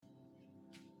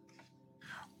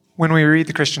When we read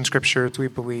the Christian scriptures, we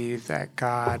believe that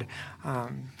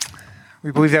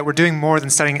we're doing more than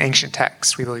studying ancient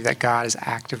texts. We believe that God is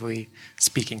actively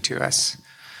speaking to us.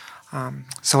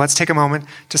 So let's take a moment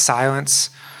to silence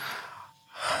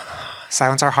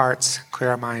our hearts, clear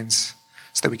our minds,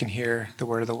 so that we can hear the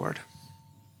word of the Lord.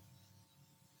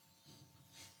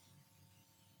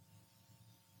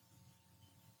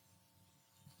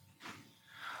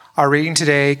 Our reading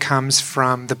today comes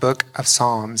from the book of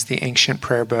Psalms, the ancient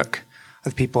prayer book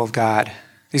of the people of God.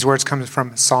 These words come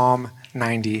from Psalm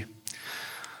 90.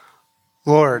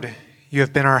 Lord, you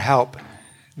have been our help,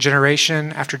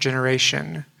 generation after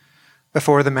generation.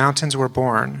 Before the mountains were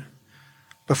born,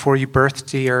 before you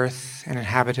birthed the earth and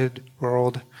inhabited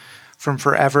world, from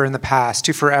forever in the past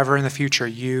to forever in the future,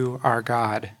 you are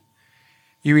God.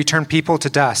 You return people to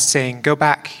dust, saying, go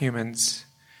back, humans,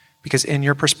 because in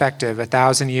your perspective,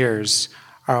 1,000 years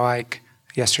are like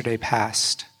yesterday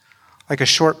past, like a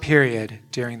short period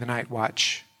during the night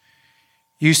watch.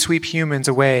 You sweep humans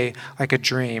away like a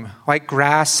dream, like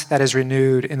grass that is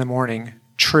renewed in the morning.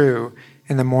 True,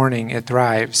 in the morning it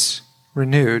thrives,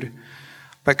 renewed,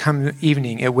 but come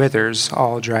evening it withers,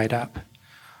 all dried up.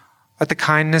 Let the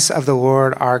kindness of the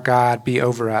Lord our God be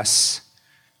over us.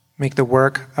 Make the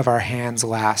work of our hands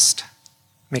last.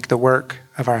 Make the work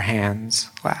of our hands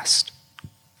last.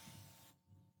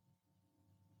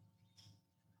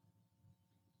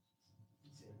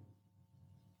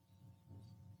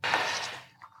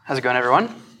 How's it going,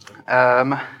 everyone?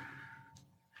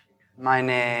 My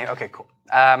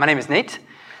name is Nate,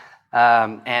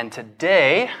 and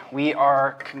today we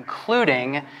are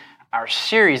concluding our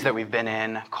series that we've been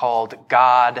in called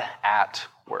God at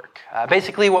Work.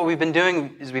 Basically, what we've been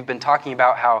doing is we've been talking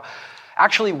about how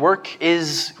actually work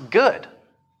is good.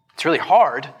 It's really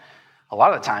hard. A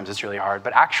lot of the times it's really hard,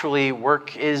 but actually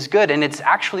work is good, and it's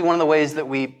actually one of the ways that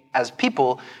we, as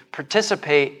people,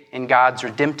 participate in God's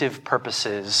redemptive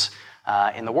purposes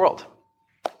in the world.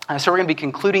 So we're going to be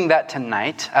concluding that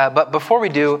tonight, but before we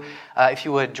do, if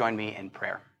you would join me in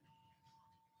prayer.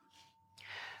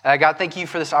 God, thank you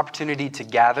for this opportunity to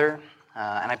gather,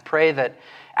 and I pray that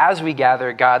as we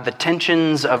gather, God, the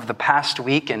tensions of the past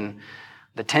week and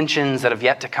the tensions that have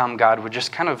yet to come, God, would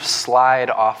just kind of slide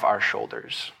off our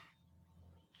shoulders.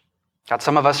 God,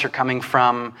 some of us are coming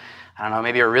from,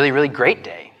 maybe a really, really great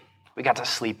day. We got to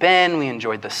sleep in, we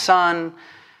enjoyed the sun.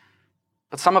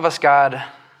 But some of us, God,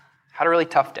 had a really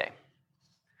tough day.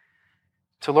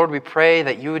 So Lord, we pray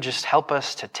that you would just help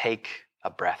us to take a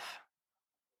breath.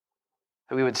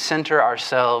 That we would center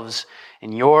ourselves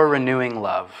in your renewing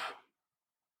love.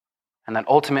 And that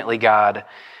ultimately, God,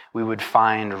 we would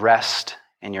find rest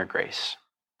in your grace.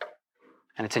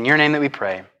 And it's in your name that we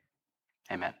pray.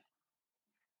 Amen.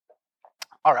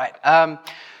 All right.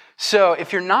 So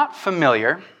if you're not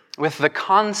familiar with the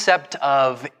concept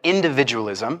of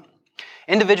individualism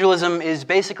is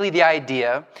basically the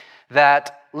idea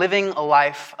that living a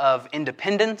life of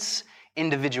independence,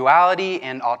 individuality,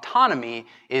 and autonomy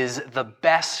is the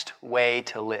best way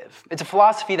to live. It's a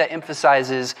philosophy that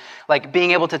emphasizes like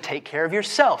being able to take care of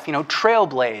yourself,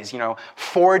 trailblaze,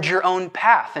 forge your own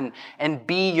path and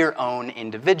be your own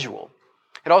individual.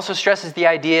 It also stresses the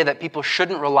idea that people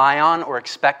shouldn't rely on or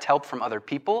expect help from other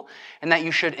people, and that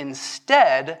you should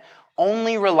instead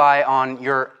only rely on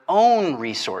your own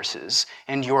resources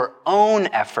and your own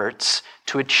efforts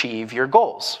to achieve your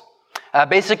goals.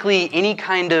 Basically, any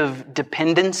kind of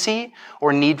dependency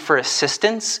or need for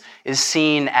assistance is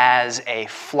seen as a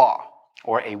flaw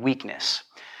or a weakness.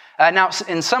 Now,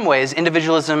 in some ways,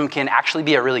 individualism can actually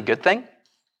be a really good thing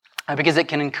because it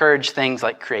can encourage things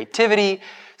like creativity,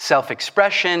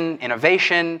 self-expression,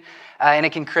 innovation, and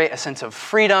it can create a sense of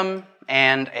freedom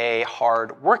and a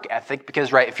hard work ethic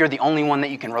because, right, if you're the only one that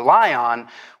you can rely on,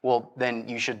 well, then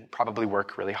you should probably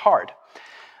work really hard.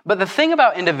 But the thing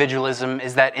about individualism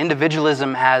is that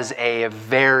individualism has a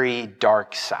very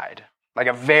dark side, like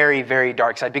a very, very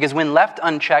dark side, because when left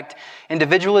unchecked,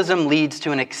 individualism leads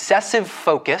to an excessive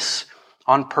focus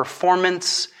on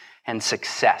performance and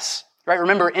success, right?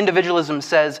 Remember, individualism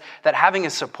says that having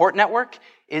a support network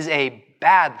is a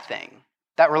bad thing,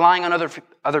 that relying on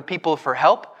other people for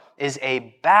help is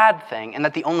a bad thing, and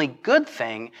that the only good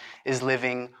thing is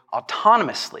living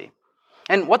autonomously.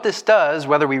 And what this does,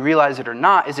 whether we realize it or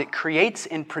not, is it creates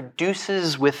and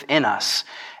produces within us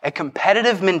a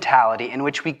competitive mentality in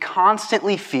which we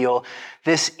constantly feel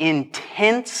this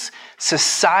intense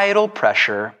societal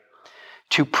pressure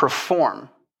to perform,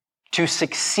 to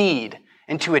succeed,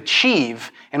 and to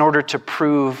achieve in order to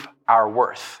prove our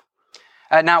worth.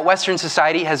 Now, Western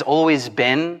society has always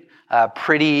been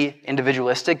pretty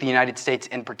individualistic, the United States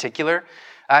in particular.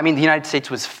 The United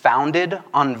States was founded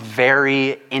on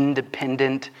very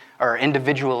independent or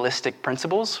individualistic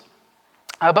principles.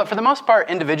 But for the most part,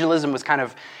 individualism was kind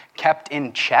of kept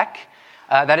in check.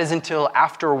 That is until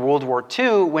after World War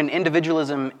II, when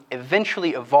individualism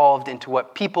eventually evolved into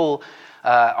what people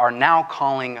are now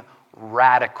calling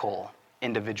radical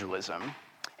individualism.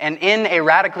 And in a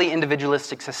radically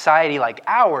individualistic society like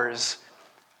ours,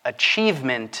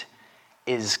 achievement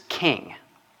is king.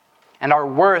 And our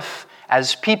worth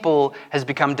as people has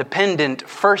become dependent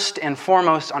first and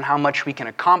foremost on how much we can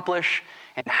accomplish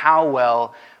and how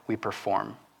well we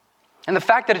perform. And the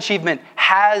fact that achievement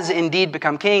has indeed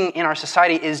become king in our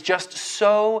society is just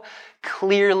so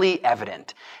clearly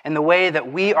evident in the way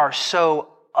that we are so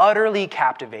utterly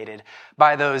captivated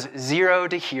by those zero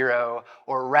to hero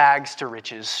or rags to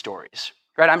riches stories.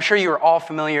 Right? I'm sure you are all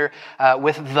familiar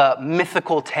with the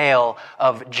mythical tale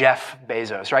of Jeff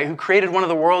Bezos, right? Who created one of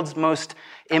the world's most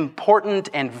important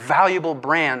and valuable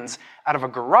brands out of a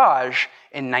garage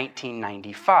in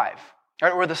 1995.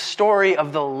 Right? Or the story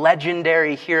of the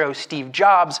legendary hero Steve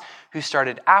Jobs, who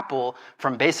started Apple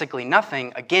from basically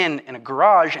nothing, again in a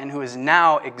garage, and who is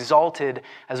now exalted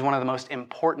as one of the most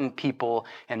important people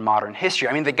in modern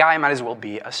history. The guy might as well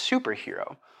be a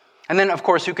superhero. And then, of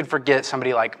course, who could forget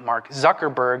somebody like Mark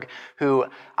Zuckerberg, who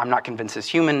I'm not convinced is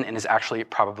human and is actually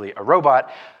probably a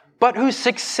robot, but whose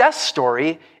success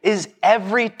story is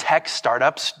every tech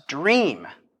startup's dream.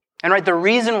 And right, the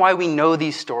reason why we know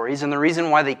these stories and the reason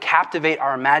why they captivate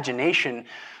our imagination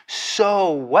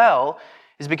so well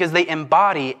is because they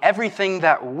embody everything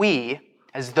that we,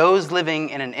 as those living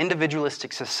in an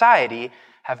individualistic society,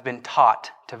 have been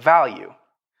taught to value.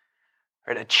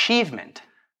 Right? Achievement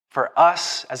for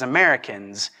us as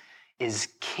Americans is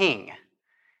king.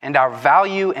 And our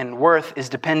value and worth is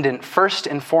dependent first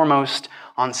and foremost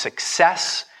on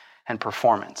success and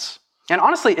performance. And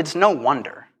honestly, it's no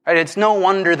wonder. Right? It's no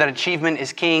wonder that achievement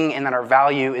is king and that our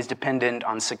value is dependent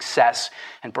on success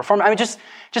and performance.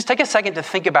 Just take a second to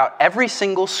think about every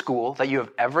single school that you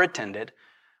have ever attended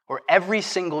or every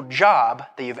single job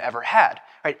that you've ever had.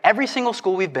 Right? Every single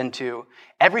school we've been to,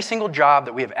 every single job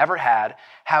that we have ever had,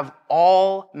 have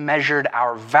all measured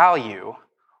our value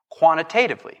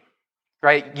quantitatively.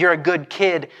 Right? You're a good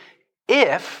kid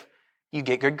if you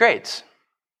get good grades.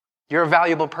 You're a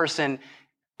valuable person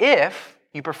if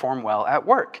you perform well at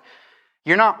work.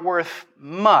 You're not worth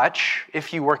much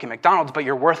if you work at McDonald's, but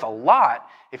you're worth a lot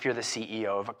if you're the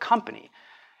CEO of a company.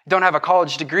 Don't have a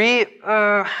college degree?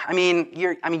 You're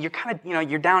kind of,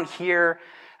 you're down here,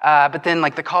 but then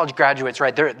like the college graduates,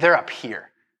 right? They're up here.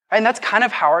 Right? And that's kind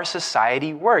of how our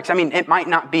society works. It might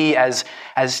not be as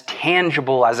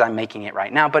tangible as I'm making it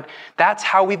right now, but that's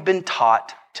how we've been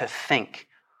taught to think.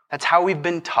 That's how we've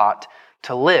been taught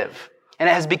to live. And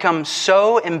it has become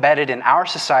so embedded in our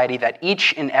society that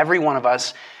each and every one of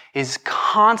us is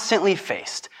constantly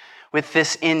faced with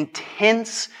this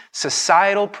intense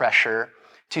societal pressure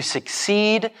to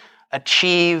succeed,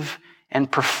 achieve,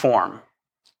 and perform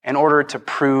in order to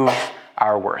prove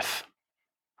our worth.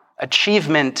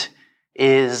 Achievement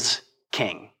is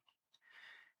king,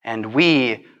 and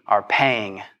we are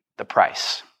paying the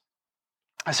price.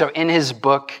 So in his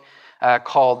book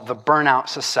called The Burnout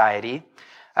Society,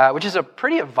 which is a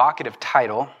pretty evocative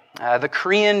title, the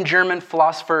Korean-German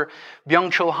philosopher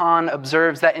Byung-Chul Han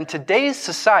observes that in today's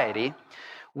society,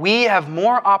 we have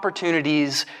more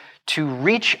opportunities to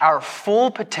reach our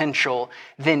full potential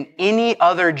than any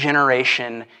other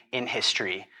generation in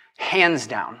history, hands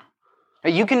down.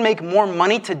 You can make more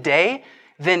money today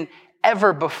than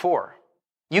ever before.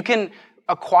 You can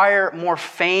acquire more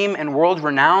fame and world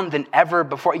renown than ever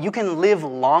before. You can live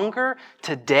longer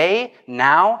today,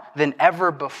 now, than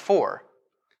ever before.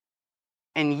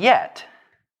 And yet,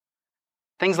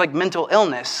 things like mental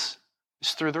illness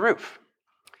is through the roof.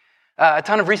 A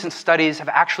ton of recent studies have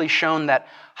actually shown that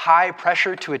high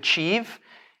pressure to achieve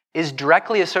is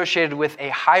directly associated with a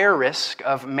higher risk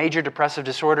of major depressive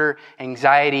disorder,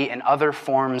 anxiety, and other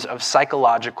forms of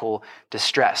psychological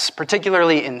distress,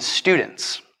 particularly in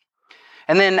students.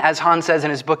 And then, as Han says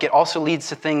in his book, it also leads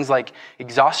to things like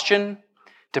exhaustion,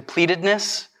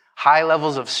 depletedness, high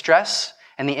levels of stress,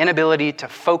 and the inability to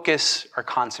focus or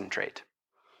concentrate.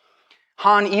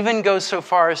 Han even goes so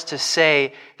far as to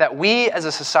say that we as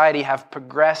a society have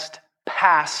progressed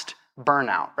past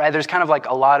burnout, right? There's kind of like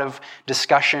a lot of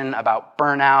discussion about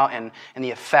burnout and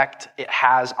the effect it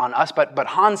has on us, but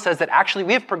Han says that actually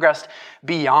we have progressed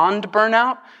beyond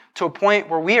burnout to a point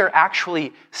where we are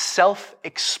actually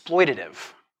self-exploitative.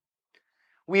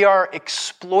 We are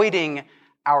exploiting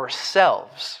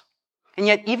ourselves. And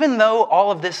yet, even though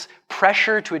all of this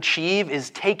pressure to achieve is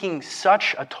taking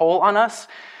such a toll on us,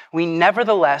 we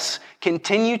nevertheless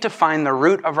continue to find the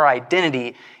root of our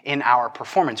identity in our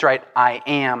performance, right? I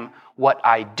am what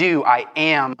I do. I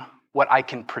am what I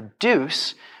can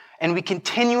produce. And we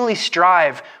continually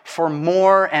strive for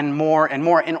more and more and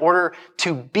more in order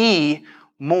to be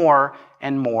more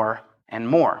and more and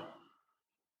more.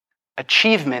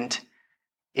 Achievement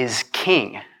is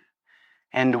king,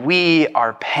 and we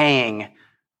are paying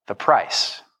the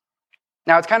price.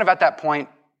 Now, it's kind of at that point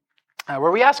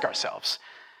where we ask ourselves,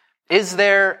 is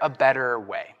there a better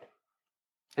way?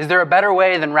 Is there a better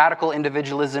way than radical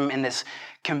individualism in this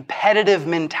competitive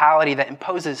mentality that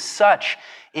imposes such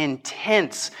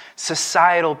intense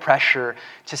societal pressure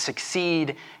to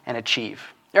succeed and achieve?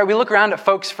 We look around at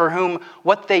folks for whom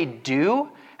what they do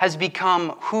has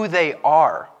become who they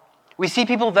are. We see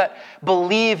people that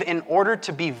believe in order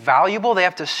to be valuable, they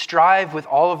have to strive with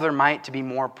all of their might to be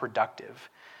more productive.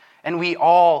 And we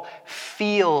all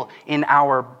feel in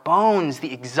our bones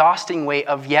the exhausting weight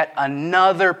of yet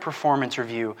another performance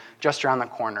review just around the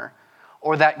corner,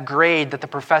 or that grade that the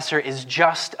professor is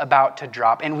just about to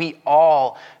drop. And we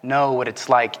all know what it's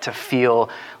like to feel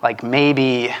like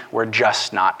maybe we're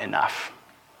just not enough.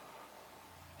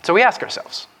 So we ask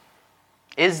ourselves,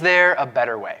 is there a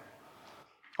better way?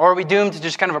 Or are we doomed to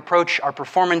just kind of approach our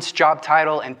performance, job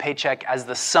title, and paycheck as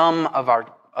the sum of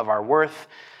our worth,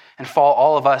 and fall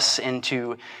all of us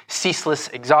into ceaseless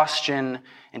exhaustion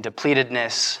and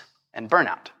depletedness and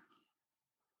burnout?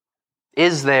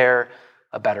 Is there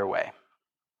a better way?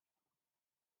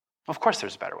 Of course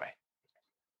there's a better way.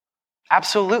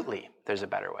 Absolutely there's a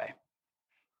better way.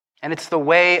 And it's the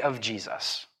way of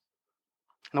Jesus.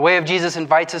 And the way of Jesus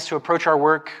invites us to approach our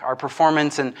work, our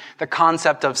performance, and the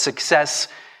concept of success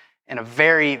in a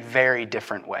very, very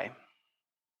different way.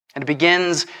 And it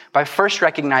begins by first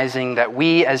recognizing that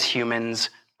we as humans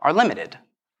are limited.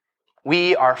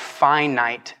 We are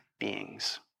finite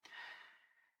beings.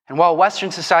 And while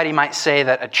Western society might say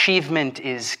that achievement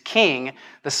is king,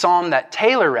 the psalm that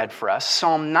Taylor read for us,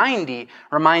 Psalm 90,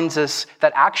 reminds us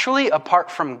that actually,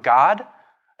 apart from God,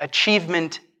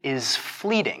 achievement is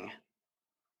fleeting,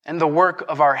 and the work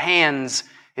of our hands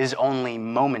is only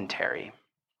momentary.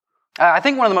 I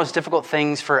think one of the most difficult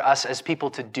things for us as people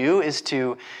to do is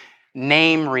to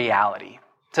name reality,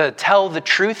 to tell the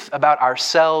truth about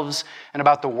ourselves and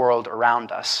about the world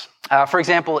around us. For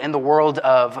example, in the world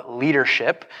of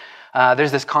leadership,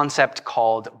 there's this concept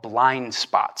called blind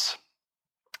spots.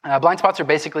 Blind spots are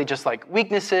basically just like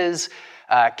weaknesses,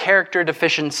 character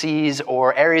deficiencies,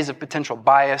 or areas of potential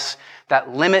bias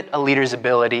that limit a leader's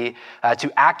ability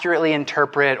to accurately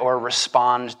interpret or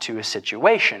respond to a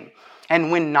situation. And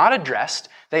when not addressed,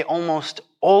 they almost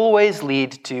always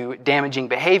lead to damaging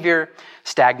behavior,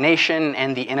 stagnation,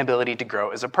 and the inability to grow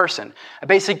as a person.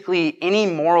 Basically, any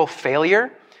moral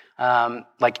failure,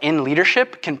 like in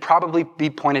leadership, can probably be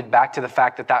pointed back to the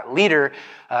fact that that leader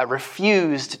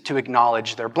refused to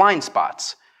acknowledge their blind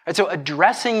spots. And so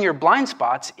addressing your blind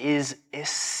spots is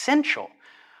essential.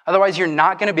 Otherwise, you're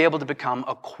not going to be able to become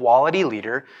a quality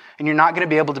leader, and you're not going to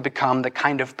be able to become the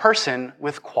kind of person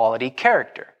with quality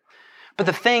character. But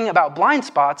the thing about blind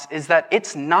spots is that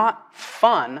it's not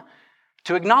fun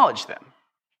to acknowledge them,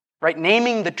 right?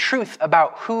 Naming the truth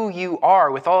about who you are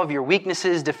with all of your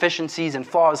weaknesses, deficiencies, and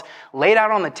flaws laid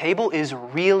out on the table is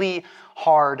really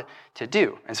hard to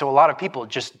do. And so a lot of people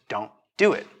just don't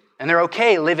do it. And they're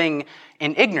okay living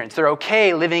in ignorance. They're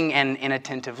okay living an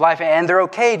inattentive life. And they're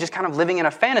okay just kind of living in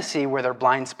a fantasy where their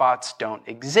blind spots don't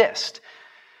exist.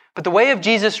 But the way of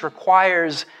Jesus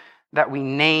requires that we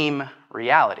name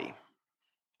reality,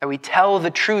 that we tell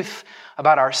the truth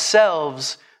about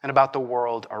ourselves and about the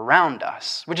world around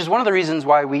us, which is one of the reasons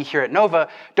why we here at Nova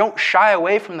don't shy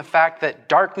away from the fact that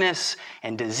darkness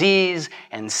and disease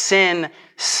and sin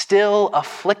still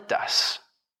afflict us.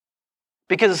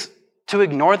 Because to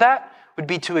ignore that would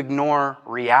be to ignore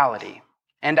reality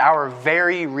and our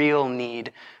very real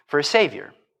need for a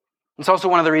Savior. It's also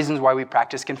one of the reasons why we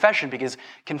practice confession, because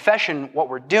confession, what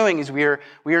we're doing is we are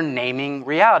naming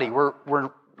reality.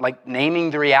 We're like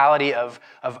naming the reality of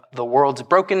the world's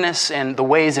brokenness and the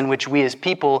ways in which we as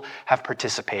people have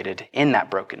participated in that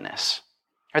brokenness.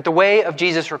 Right? The way of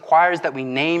Jesus requires that we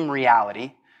name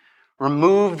reality,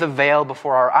 remove the veil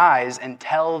before our eyes, and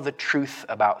tell the truth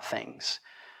about things.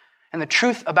 And the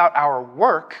truth about our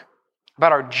work,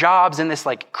 about our jobs in this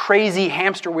like crazy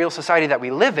hamster wheel society that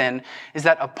we live in, is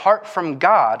that apart from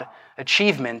God,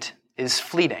 achievement is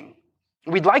fleeting.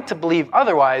 We'd like to believe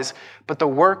otherwise, but the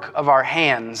work of our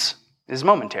hands is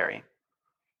momentary.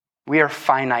 We are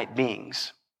finite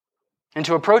beings. And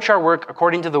to approach our work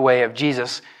according to the way of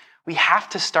Jesus, we have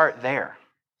to start there.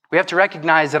 We have to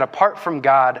recognize that apart from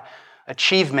God,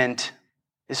 achievement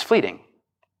is fleeting.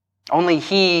 Only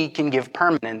he can give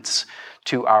permanence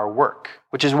to our work,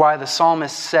 which is why the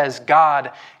psalmist says,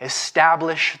 God,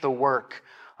 establish the work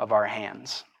of our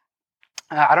hands.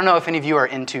 I don't know if any of you are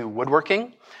into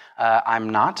woodworking. I'm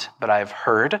not, but I've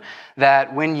heard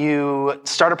that when you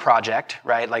start a project,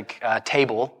 right, like a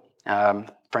table,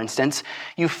 for instance,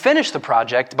 you finish the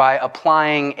project by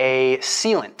applying a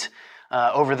sealant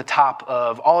over the top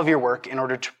of all of your work in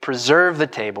order to preserve the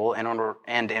table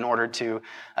and in order to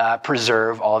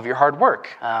preserve all of your hard work.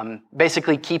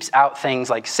 Basically keeps out things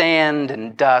like sand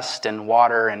and dust and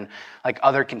water and like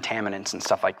other contaminants and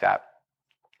stuff like that.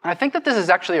 And I think that this is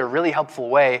actually a really helpful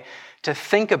way to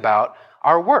think about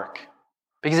our work.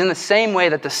 Because in the same way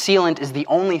that the sealant is the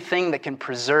only thing that can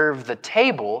preserve the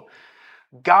table,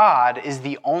 God is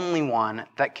the only one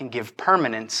that can give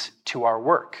permanence to our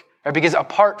work. Right? Because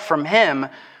apart from him,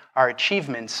 our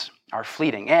achievements are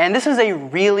fleeting. And this is a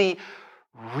really,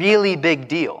 really big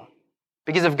deal.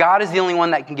 Because if God is the only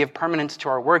one that can give permanence to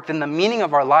our work, then the meaning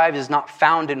of our lives is not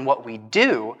found in what we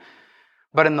do,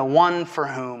 but in the one for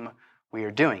whom we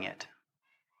are doing it,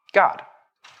 God.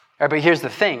 Right, but here's the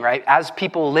thing, right? As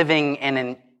people living in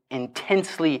an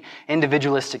intensely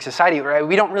individualistic society, right,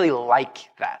 we don't really like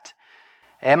that.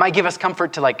 It might give us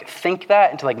comfort to like think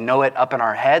that and to like know it up in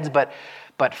our heads, but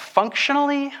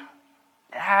functionally,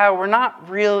 we're not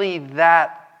really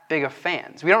that big of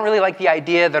fans. We don't really like the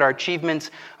idea that our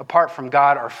achievements apart from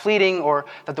God are fleeting or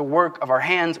that the work of our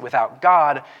hands without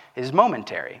God is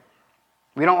momentary.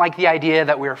 We don't like the idea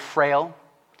that we're frail.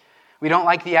 We don't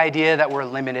like the idea that we're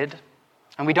limited.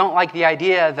 And we don't like the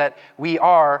idea that we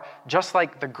are, just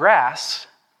like the grass,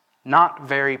 not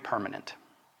very permanent.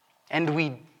 And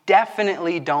we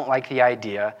definitely don't like the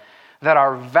idea that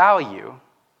our value,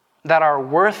 that our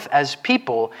worth as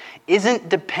people, isn't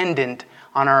dependent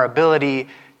on our ability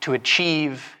to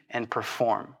achieve and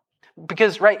perform.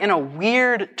 Because, right, in a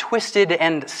weird, twisted,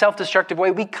 and self-destructive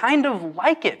way, we kind of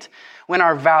like it when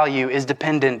our value is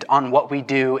dependent on what we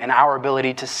do and our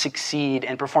ability to succeed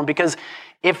and perform. Because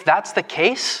if that's the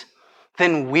case,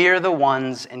 then we're the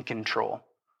ones in control.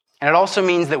 And it also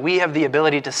means that we have the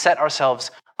ability to set ourselves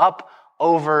up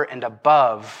over and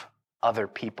above other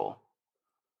people.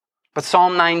 But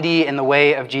Psalm 90 in the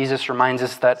way of Jesus reminds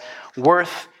us that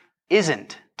worth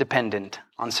isn't dependent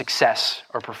on success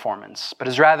or performance, but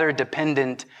is rather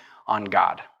dependent on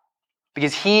God.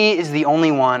 Because he is the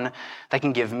only one that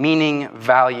can give meaning,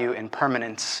 value, and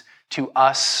permanence to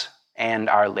us and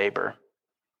our labor.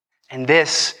 And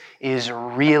this is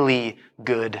really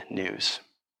good news.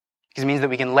 Because it means that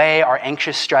we can lay our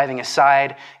anxious striving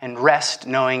aside and rest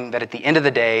knowing that at the end of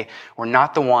the day, we're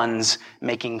not the ones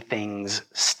making things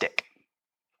stick.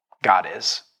 God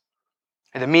is.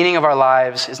 And the meaning of our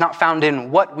lives is not found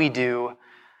in what we do,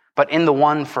 but in the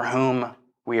one for whom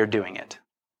we are doing it.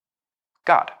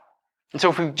 God. And so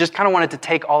if we just kind of wanted to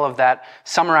take all of that,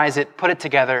 summarize it, put it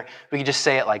together, we could just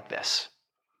say it like this.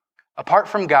 Apart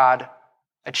from God,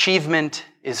 achievement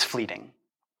is fleeting.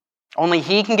 Only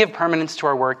he can give permanence to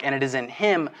our work, and it is in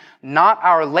him, not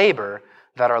our labor,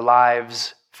 that our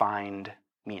lives find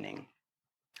meaning.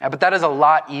 But that is a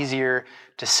lot easier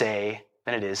to say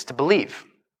than it is to believe.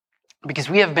 Because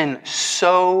we have been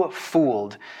so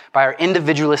fooled by our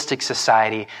individualistic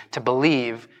society to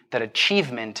believe that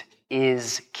achievement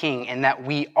is king and that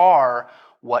we are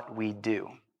what we do.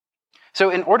 So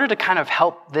in order to kind of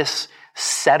help this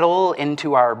settle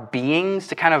into our beings,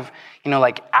 to kind of,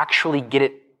 actually get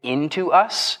it into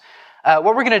us, what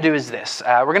we're going to do is this.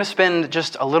 We're going to spend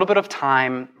just a little bit of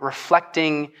time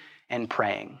reflecting and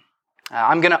praying.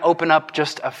 I'm going to open up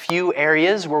just a few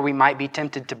areas where we might be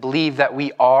tempted to believe that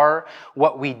we are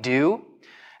what we do.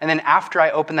 And then after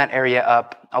I open that area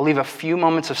up, I'll leave a few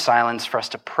moments of silence for us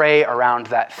to pray around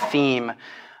that theme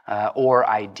or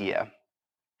idea.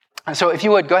 And so if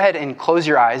you would, go ahead and close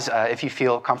your eyes if you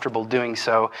feel comfortable doing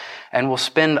so, and we'll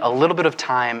spend a little bit of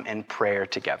time in prayer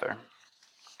together.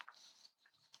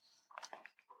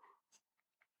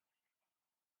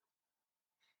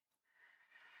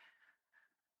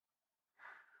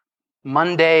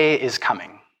 Monday is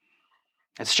coming.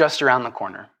 It's just around the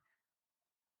corner.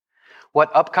 What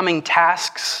upcoming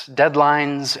tasks,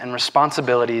 deadlines, and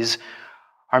responsibilities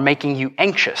are making you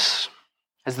anxious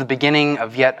as the beginning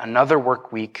of yet another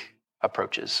work week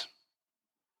approaches?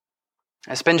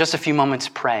 I spend just a few moments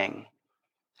praying,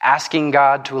 asking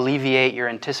God to alleviate your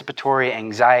anticipatory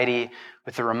anxiety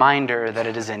with the reminder that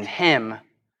it is in him,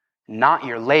 not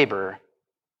your labor,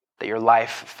 that your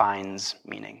life finds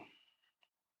meaning.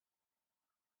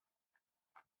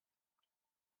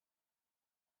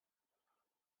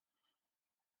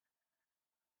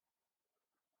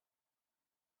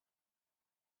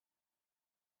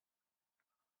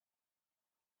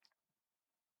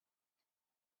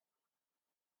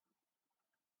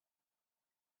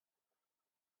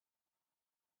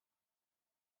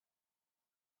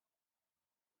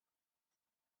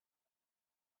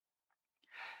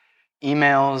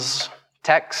 Emails,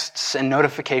 texts, and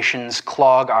notifications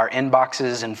clog our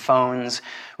inboxes and phones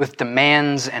with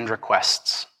demands and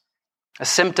requests, a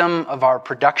symptom of our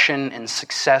production and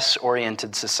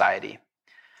success-oriented society.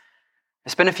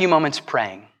 Spend a few moments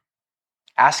praying,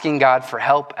 asking God for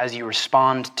help as you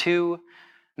respond to,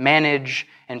 manage,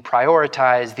 and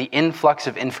prioritize the influx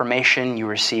of information you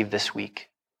receive this week,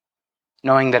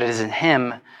 knowing that it is in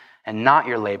Him and not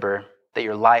your labor that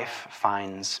your life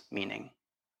finds meaning.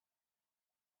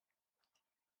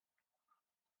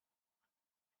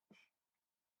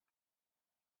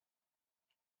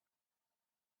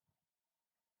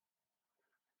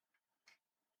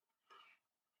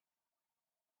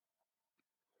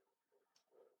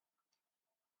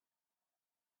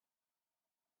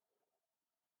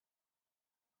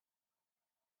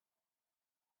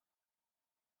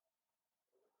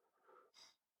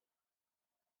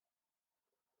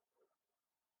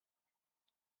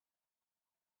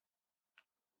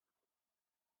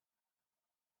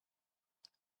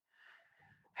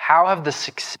 How have the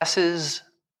successes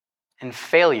and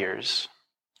failures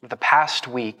of the past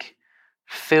week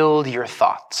filled your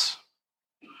thoughts?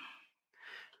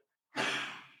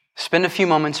 Spend a few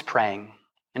moments praying,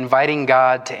 inviting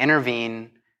God to intervene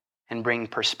and bring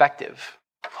perspective,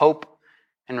 hope,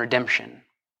 and redemption,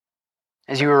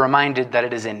 as you are reminded that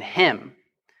it is in Him,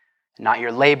 not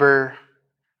your labor,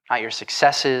 not your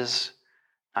successes,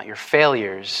 not your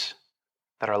failures,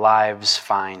 that our lives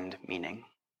find meaning.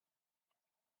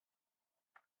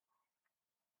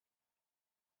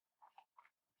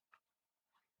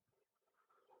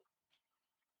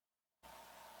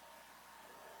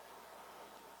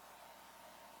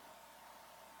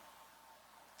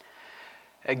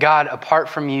 God, apart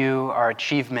from you, our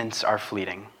achievements are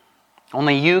fleeting.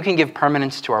 Only you can give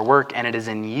permanence to our work, and it is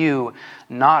in you,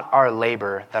 not our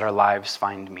labor, that our lives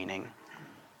find meaning.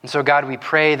 And so, God, we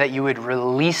pray that you would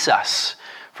release us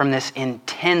from this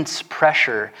intense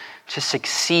pressure to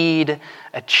succeed,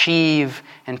 achieve,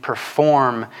 and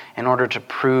perform in order to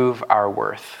prove our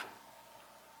worth.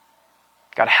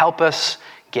 God, help us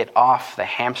get off the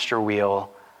hamster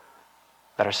wheel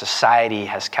that our society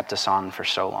has kept us on for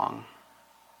so long.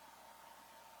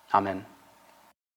 Amen.